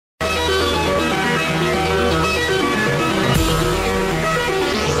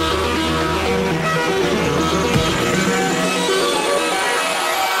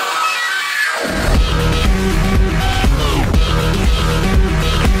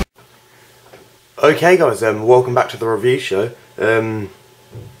Okay guys, welcome back to the review show.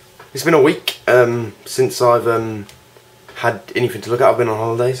 It's been a week since I've had anything to look at. I've been on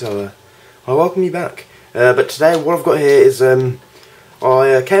holiday, so I welcome you back. But today what I've got here is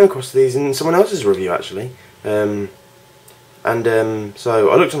I came across these in someone else's review actually. So I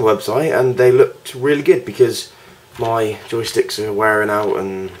looked on the website and they looked really good because my joysticks are wearing out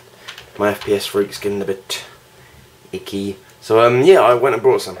and my FPS freak's getting a bit icky. So yeah, I went and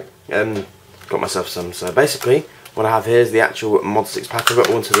brought some. Got myself some. So basically, what I have here is the actual Modsticks pack. I got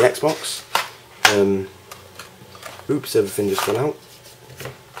one to the Xbox. Oops, everything just fell out.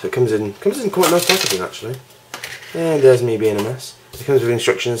 So it comes in quite nice packaging actually. And there's me being a mess. It comes with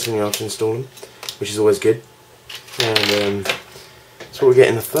instructions and you have to install them, which is always good. And so what we get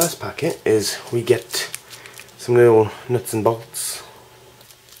in the first packet is we get some little nuts and bolts.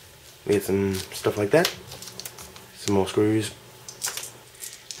 We get some stuff like that. Some more screws.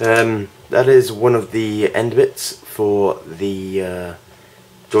 That is one of the end bits for the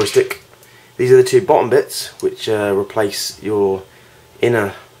joystick. These are the two bottom bits which replace your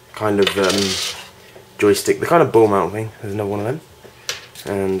inner kind of joystick, the kind of ball mount thing. There's another one of them.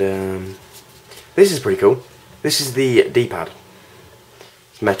 And this is pretty cool. This is the D-pad.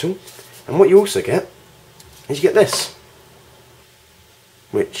 It's metal. And what you also get is you get this,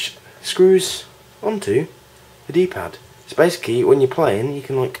 which screws onto the D-pad. So basically, when you're playing, you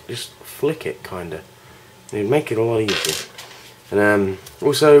can like just flick it, kinda. It'd make it a lot easier. And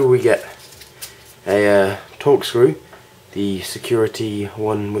also we get a torque screw, the security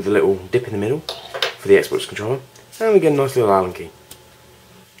one with a little dip in the middle for the Xbox controller, and we get a nice little Allen key.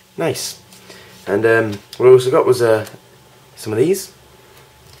 Nice. And what I also got was some of these,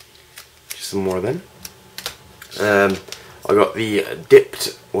 just some more of them. I got the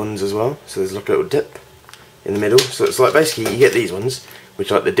dipped ones as well. So there's like a little dip in the middle, so it's like basically you get these ones,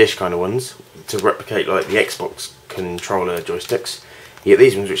 which are like the dish kind of ones, to replicate like the Xbox controller joysticks. You get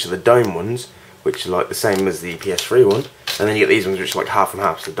these ones, which are the dome ones, which are like the same as the PS3 one, and then you get these ones, which are like half and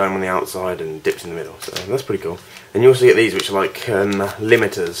half, so dome on the outside and dips in the middle. So that's pretty cool. And you also get these, which are like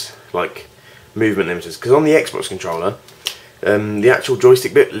limiters, like movement limiters, because on the Xbox controller, the actual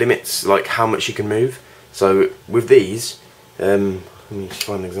joystick bit limits like how much you can move. So with these, let me just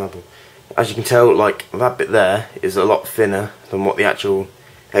find an example. As you can tell, like that bit there is a lot thinner than what the actual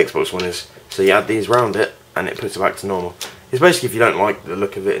Xbox one is. So you add these round it and it puts it back to normal. It's basically if you don't like the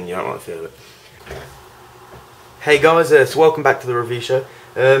look of it and you don't like the feel of it. Hey guys, so welcome back to the review show.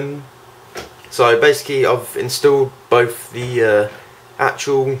 So basically I've installed both the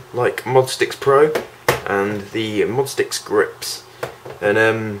actual like Modsticks Pro and the Modsticks grips.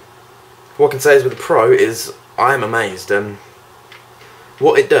 And what I can say is with the Pro is I am amazed.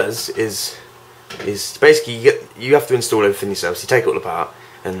 What it does is basically you have to install everything yourself. So you take it all apart,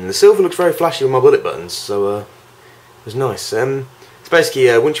 and the silver looks very flashy with my bullet buttons, so it was nice. So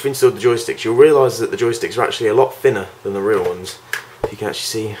basically, once you've installed the joysticks, you'll realise that the joysticks are actually a lot thinner than the real ones. You can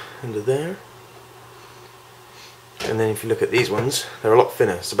actually see under there, and then if you look at these ones, they're a lot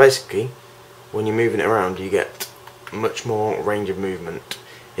thinner. So basically, when you're moving it around, you get much more range of movement.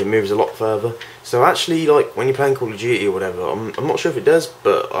 It moves a lot further. So actually, like when you're playing Call of Duty or whatever, I'm not sure if it does,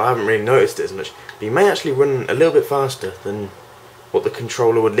 but I haven't really noticed it as much. But you may actually run a little bit faster than what the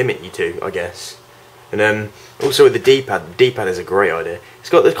controller would limit you to, I guess. And also with the D-pad is a great idea. It's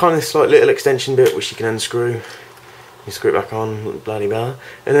got this kind of slight little extension bit which you can unscrew. You screw it back on, bloody blah.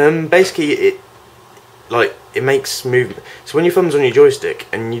 And basically it makes movement. So when your thumb's on your joystick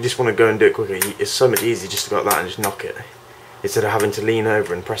and you just want to go and do it quicker, it's so much easier just to go like that and just knock it, instead of having to lean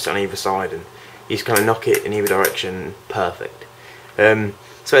over and press it on either side, and you just kind of knock it in either direction. Perfect. So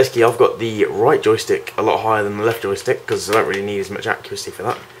basically I've got the right joystick a lot higher than the left joystick because I don't really need as much accuracy for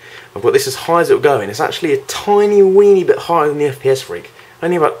that. I've got this as high as it'll go, and it's actually a tiny weeny bit higher than the FPS Freak,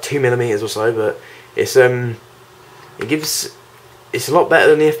 only about 2mm or so, but it's it's a lot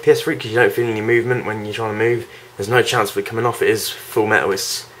better than the FPS Freak because you don't feel any movement when you're trying to move. There's no chance of it coming off. It is full metal.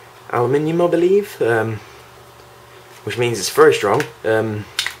 It's aluminium, I believe. Which means it's very strong,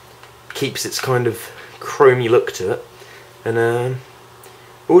 keeps its kind of chromey look to it, and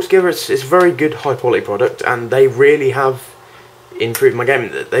altogether it's a very good high quality product, and they really have improved my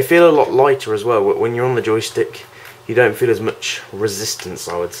game. They feel a lot lighter as well. When you're on the joystick you don't feel as much resistance,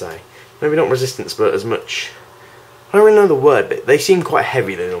 I would say. Maybe not resistance, but as much, I don't really know the word, but they seem quite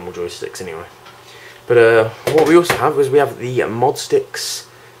heavy, the normal joysticks anyway. But what we also have is we have the Modsticks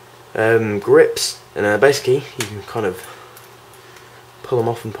grips. And basically, you can kind of pull them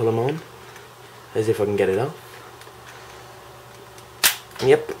off and pull them on, as if I can get it off.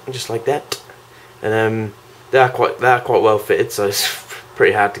 Yep, just like that. And they are quite well fitted, so it's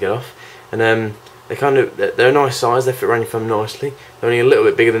pretty hard to get off. And they're a nice size. They fit around your thumb nicely. They're only a little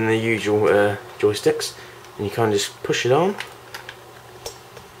bit bigger than the usual joysticks, and you kind of just push it on.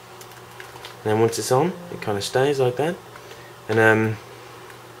 And then once it's on, it kind of stays like that. And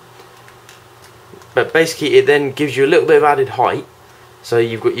but basically, it then gives you a little bit of added height. So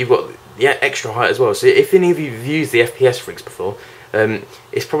you've got the extra height as well. So if any of you have used the FPS Freaks before,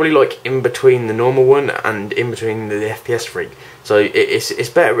 it's probably like in between the normal one and in between the FPS Freak. So it's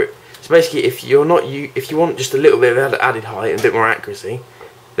better. So basically, if you want just a little bit of added height and a bit more accuracy,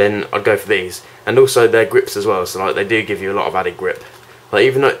 then I'd go for these. And also their grips as well. So like they do give you a lot of added grip. Like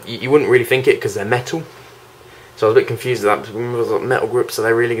even though you wouldn't really think it because they're metal. So I was a bit confused with that. Like metal grips, are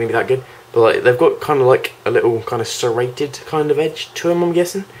they really going to be that good? But like they've got kind of like a little kind of serrated kind of edge to them, I'm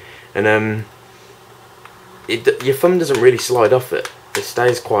guessing. And your thumb doesn't really slide off it. It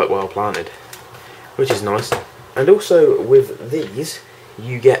stays quite well planted, which is nice. And also with these,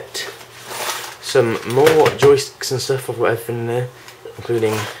 you get some more joysticks and stuff. I've got everything in there,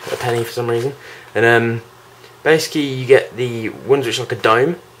 including a penny for some reason. And basically you get the ones which are like a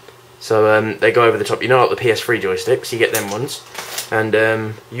dome. So they go over the top. You know, like the PS3 joysticks, you get them ones. And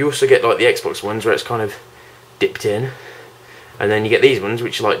you also get like the Xbox ones where it's kind of dipped in. And then you get these ones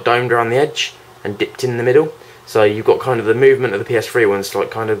which are like domed around the edge and dipped in the middle. So you've got kind of the movement of the PS3 ones to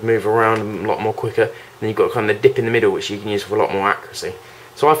like kind of move around a lot more quicker. And then you've got kind of the dip in the middle which you can use for a lot more accuracy.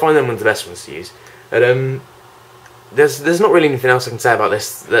 So I find them ones the best ones to use. And there's not really anything else I can say about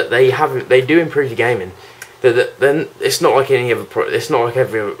this. That they do improve your gaming. Then it's not like any other product. It's not like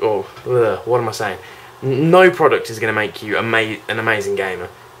what am I saying? No product is going to make you an amazing gamer.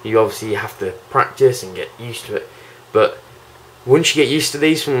 You obviously have to practice and get used to it. But once you get used to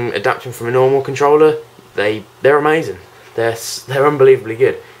these from adapting from a normal controller, they're amazing. They're unbelievably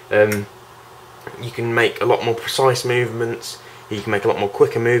good. You can make a lot more precise movements. You can make a lot more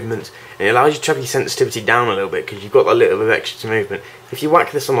quicker movements, and it allows you to have your sensitivity down a little bit because you've got that little bit of extra movement. If you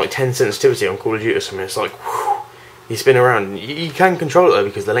whack this on like 10 sensitivity on Call of Duty or something, it's like whew, you spin around. You can control it though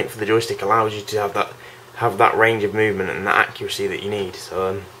because the length of the joystick allows you to have that range of movement and that accuracy that you need.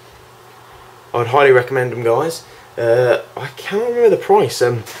 So I would highly recommend them, guys. I can't remember the price.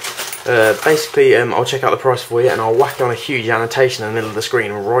 Basically, I'll check out the price for you, and I'll whack on a huge annotation in the middle of the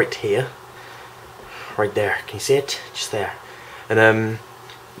screen right here, right there. Can you see it? Just there. And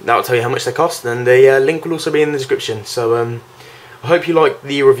that'll tell you how much they cost, and the link will also be in the description. So I hope you like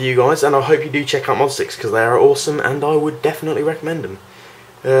the review, guys, and I hope you do check out Modsticks because they are awesome, and I would definitely recommend them.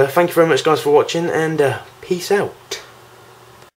 Thank you very much, guys, for watching, and peace out.